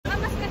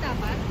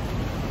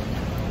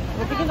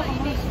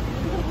Nakakainis.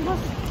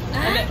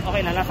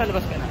 Okay na, nasa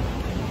labas ka na.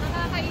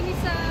 Nakakainis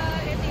sa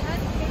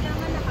Etihad.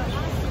 Kailangan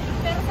nakakas.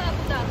 Pero sa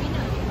Abu Dhabi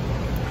na.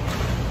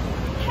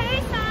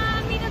 Hey, sa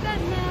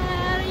Minagana!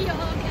 Rio,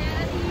 kaya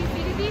di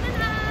Pilipina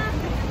na!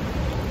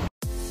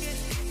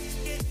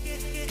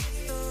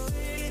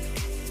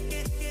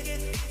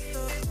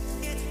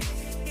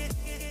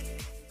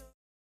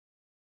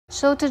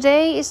 So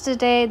today is the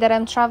day that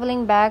I'm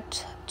traveling back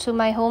to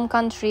my home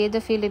country,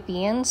 the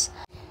Philippines.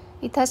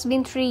 It has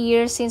been 3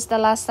 years since the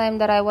last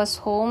time that I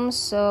was home,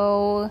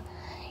 so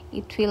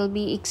it will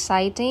be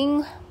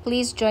exciting.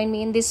 Please join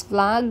me in this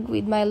vlog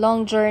with my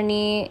long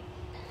journey,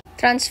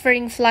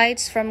 transferring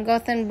flights from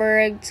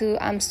Gothenburg to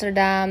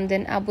Amsterdam,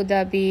 then Abu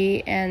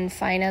Dhabi, and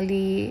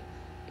finally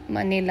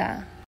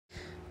Manila.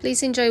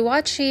 Please enjoy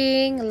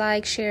watching,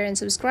 like, share, and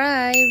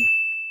subscribe.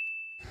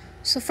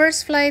 So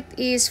first flight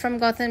is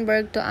from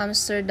Gothenburg to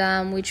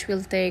Amsterdam, which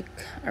will take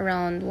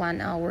around 1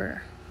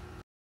 hour.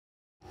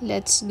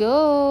 Let's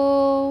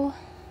go!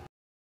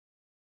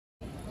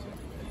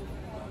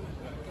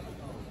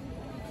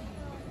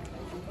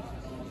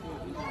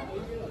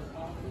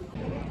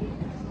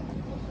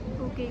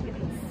 Okay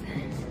guys,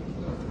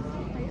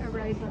 I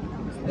arrived at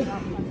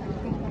Amsterdam.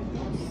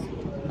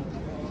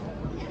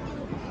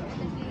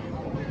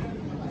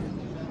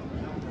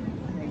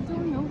 I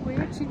don't know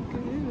where to go.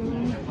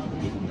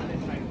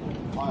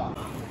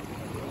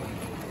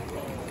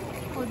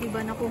 O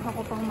diba nakuha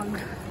ko pang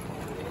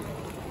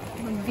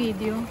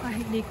mag-video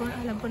kahit di ko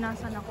alam kung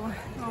nasan ako.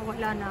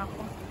 Wala na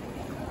ako.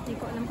 Di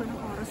ko alam kung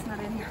anong oras na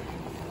rin.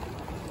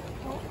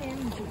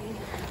 OMG.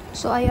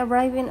 So I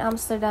arrived in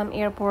Amsterdam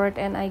airport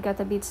and I got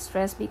a bit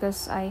stressed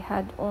because I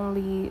had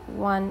only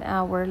 1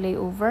 hour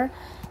layover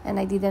and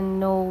I didn't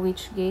know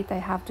which gate I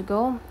have to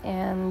go,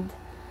 and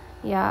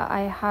yeah,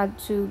 I had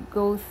to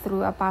go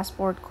through a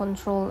passport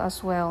control as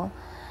well.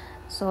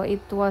 So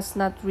it was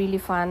not really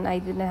fun.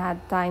 I didn't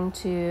have time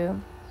to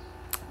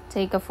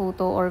take a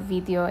photo or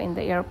video in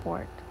the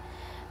airport.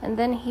 And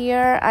then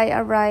here I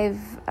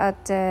arrive at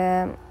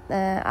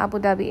Abu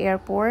Dhabi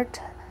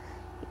airport.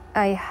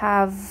 I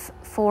have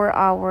 4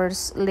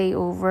 hours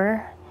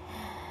layover.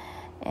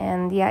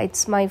 And yeah,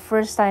 it's my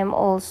first time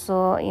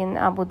also in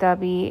Abu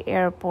Dhabi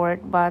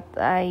airport, but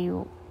I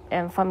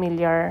am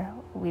familiar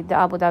with the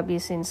Abu Dhabi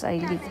since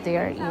I live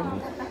there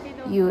in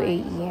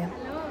UAE.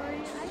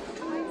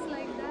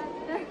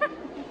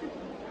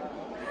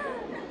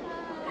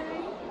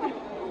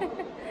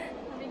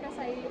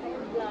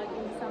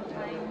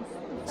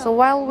 So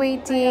while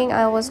waiting,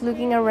 I was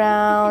looking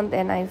around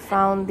and I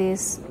found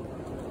this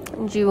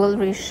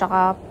jewelry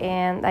shop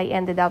and I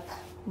ended up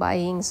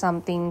buying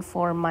something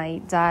for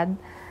my dad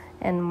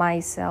and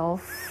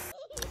myself.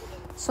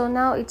 So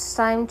now it's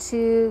time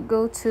to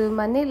go to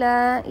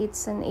Manila.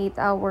 It's an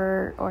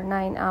 8-hour or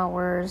 9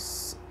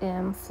 hours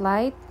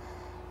flight.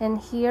 And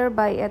here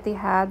by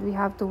Etihad, we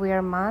have to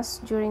wear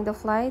masks during the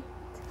flight.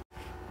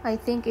 I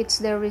think it's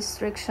the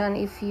restriction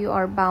if you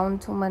are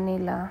bound to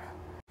Manila.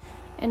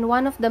 And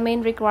one of the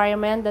main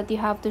requirements that you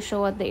have to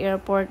show at the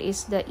airport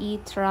is the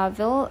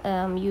e-travel.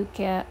 You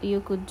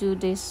could do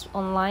this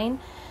online.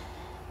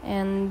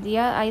 And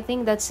yeah, I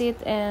think that's it.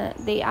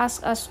 They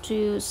asked us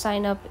to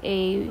sign up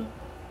a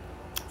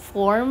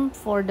form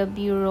for the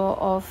Bureau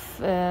of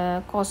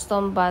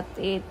Custom, but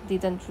it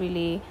didn't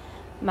really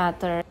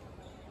matter.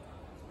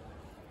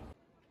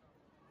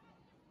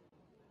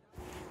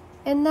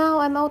 And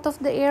now I'm out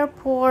of the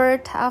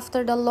airport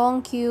after the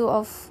long queue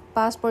of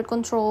passport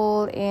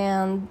control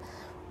and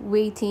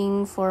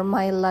waiting for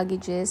my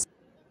luggages.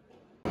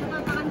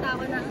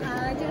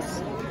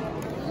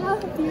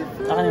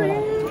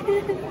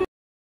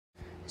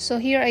 So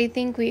here I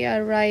think we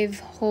arrive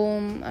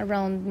home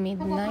around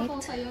midnight.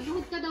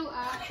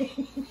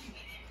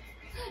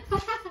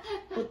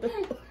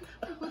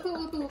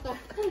 Uto-uto ka.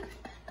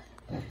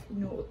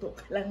 Inuuto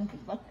ka lang.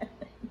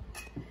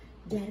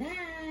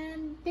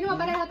 Jaran! Sino ba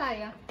pareho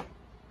tayo?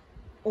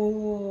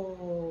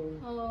 Oh.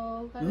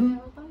 Oh,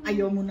 pareho tayo.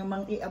 Ayaw mo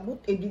namang iabot,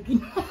 eh di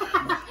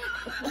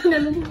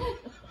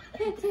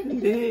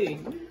Hindi.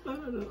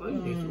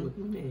 Hindi, suot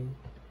mo na eh.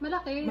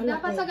 Malaki.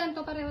 Dapat sa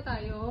ganito pareho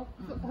tayo.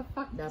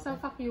 Sa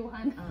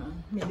fakyuhan.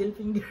 Middle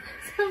finger.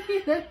 Sa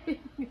middle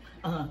finger.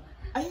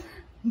 Ay,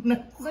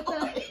 naku.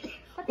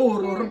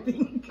 Horror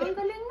finger. Ang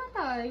galing na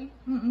tayo.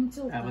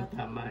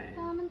 Tama-tama eh.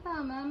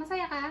 Tama-tama.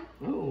 Masaya ka?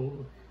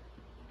 Oo.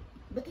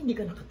 Ba't hindi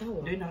ka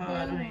nakatawa? Hindi,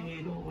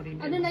 nahihilo ko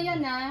rin. Ano na yan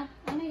ha?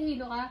 Ano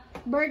nahihilo ka?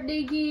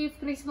 Birthday gift,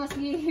 Christmas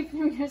gift,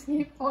 New Year's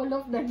gift, all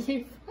of the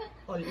gift.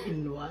 All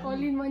in one. All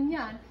in one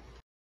yan.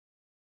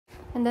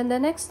 And then the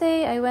next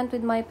day, I went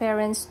with my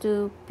parents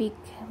to pick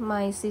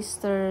my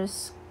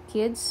sister's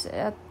kids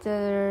at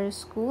their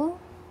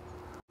school.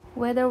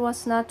 Weather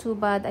was not too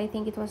bad. I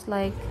think it was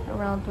like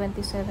around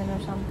 27 or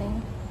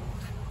something.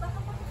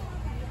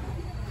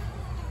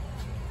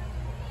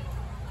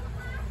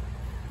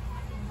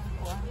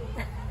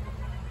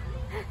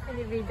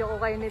 Ini-video ko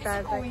kayo ni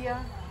tatay.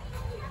 Kuya.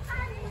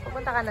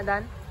 Pupunta ka na,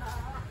 Dan?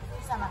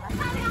 Sama ka.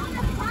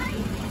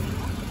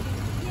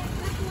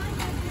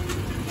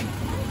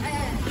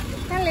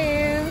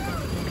 Hello!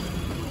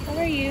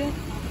 are you?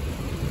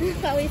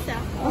 Pawis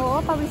ako. Oo,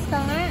 pawis ka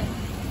nga.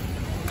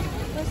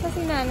 Basta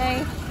si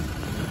nanay.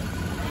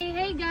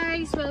 Hey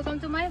guys!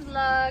 Welcome to my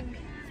vlog.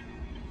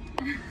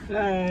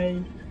 Hi!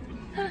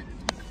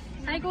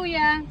 Hi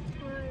kuya!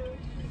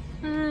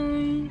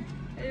 Hi!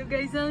 Are you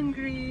guys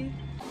hungry?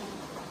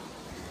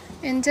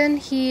 And then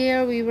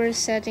here we were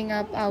setting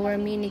up our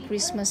mini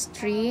Christmas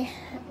tree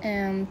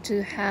to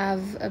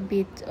have a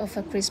bit of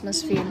a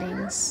Christmas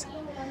feelings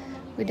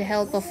with the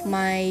help of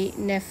my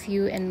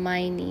nephew and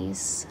my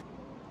niece.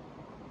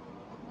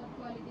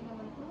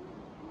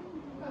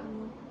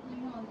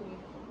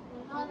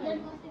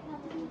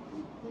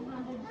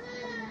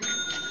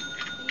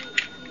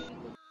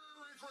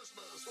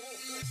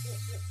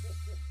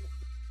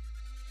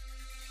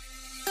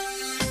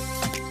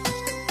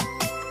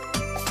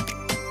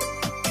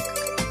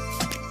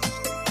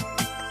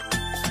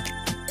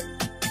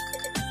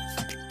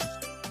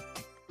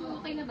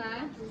 Okay na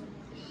ba?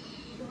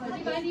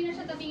 Di ba hindi na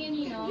siya tabingin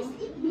niyo? Can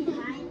this be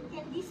mine?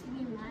 Can this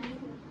be mine?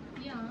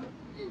 Yeah.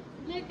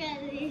 Look at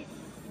this.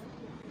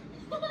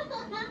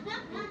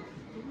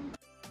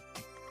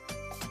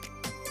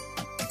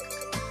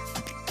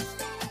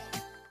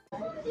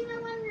 Hindi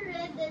naman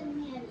red and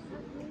yellow.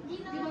 Hindi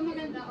Di ba naman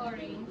maganda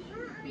orange?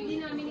 Pili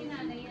namin ni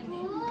nanay yan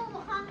eh. Oo,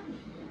 mukhang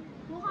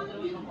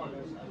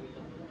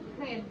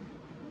Red.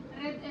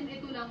 Red and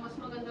ito lang, mas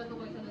maganda to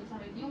kaysa dun sa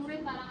red. Yung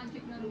red parang ang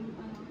cheap na ano,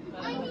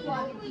 Ay, hindi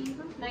quality.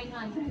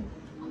 900.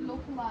 Ang low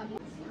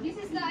quality. This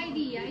is the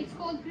idea. It's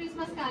called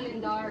Christmas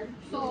calendar.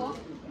 So,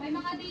 may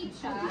mga date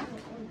siya.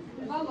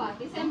 Bawa,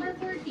 December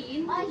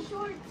 14. Ay,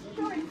 shorts.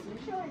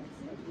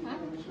 Ha?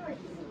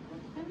 Shorts.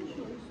 Ano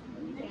shoes?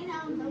 Lagi na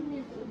ang dog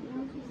nito.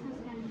 Yung Christmas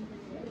calendar.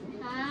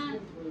 Ah.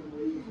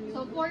 So,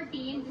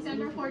 14.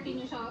 December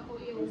 14 yung siya ako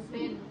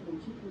i-open.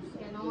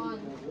 Ganon.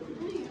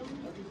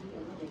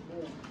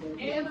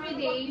 Every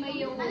day, may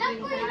i-open Alam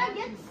ko yung ka.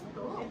 gets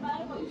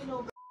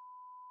to.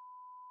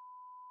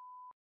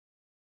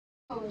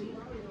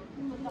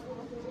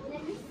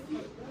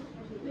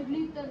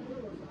 Nag-little.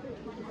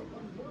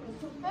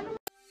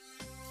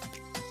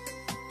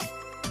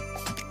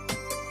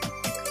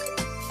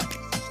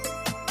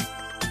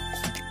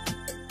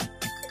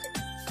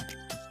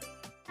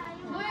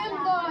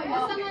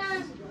 Basta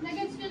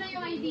na-gets nyo na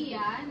yung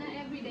idea na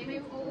everyday may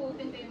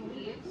o-open kayong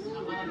gifts.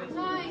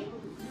 Hi!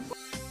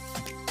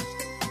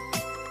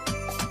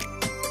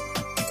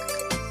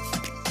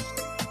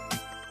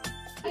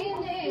 Ayun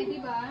na eh, di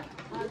ba?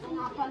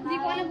 Hindi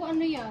ko alam kung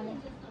ano yan.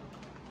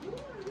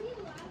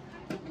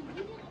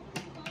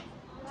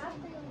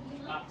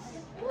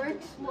 Work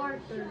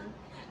smarter.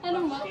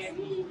 Anong Max?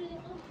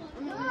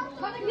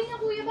 Bakit ganyan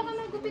kuya? Baka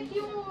magupit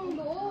yung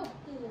loob.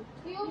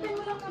 I-open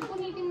mo lang ang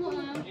punitin mo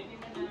ah.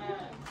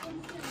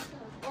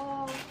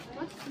 Oh,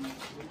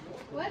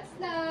 What's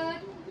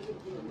that?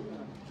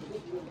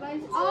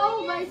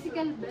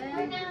 bicycle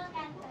bag.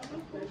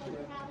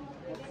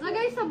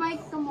 Lagay sa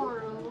bike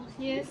tomorrow.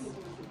 Yes.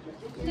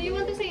 Do you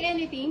want to say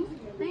anything?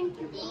 Thank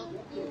you.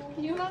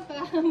 You're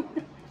welcome.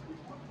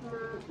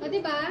 O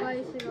diba?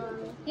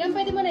 Bicycle. Yan,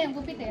 pwede mo na yung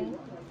gupitin.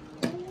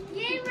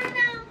 Yay, mo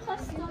na ang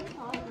custom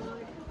color.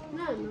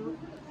 Na, no?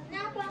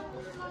 Napang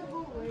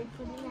mag-work.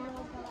 Hindi na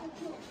ako pala.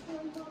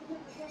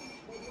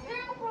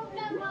 Pero ang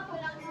problema ko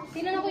lang yung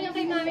Tinanong ko yan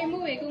kay mami mo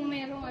eh, kung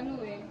merong ano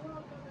eh.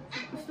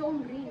 gusto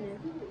kong green eh.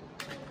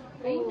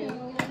 I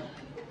know.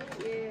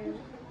 Yeah.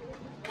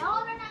 Ako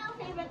na ang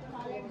favorite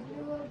color.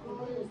 Blue,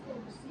 gold.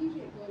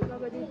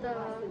 Baba dito.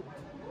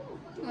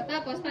 O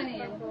tapos, paano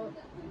yan?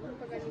 Ano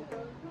pa ganito?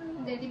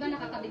 Hindi, di ba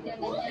nakakabit yan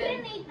Oh, ganyan?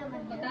 grenade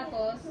naman O yan.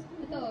 tapos,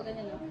 ito,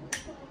 ganyan o.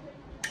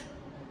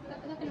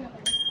 Tapos naman.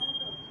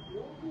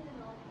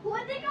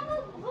 Pwede ka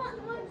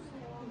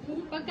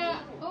Pagka,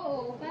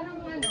 oo, parang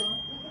ano.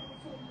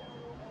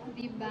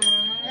 Diba?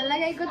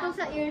 Nalagay ko to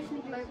sa ears ni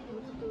Clark.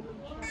 Tutulog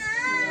siya.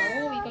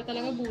 Wow, ikaw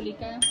talaga bully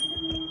ka.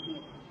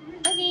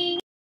 Okay.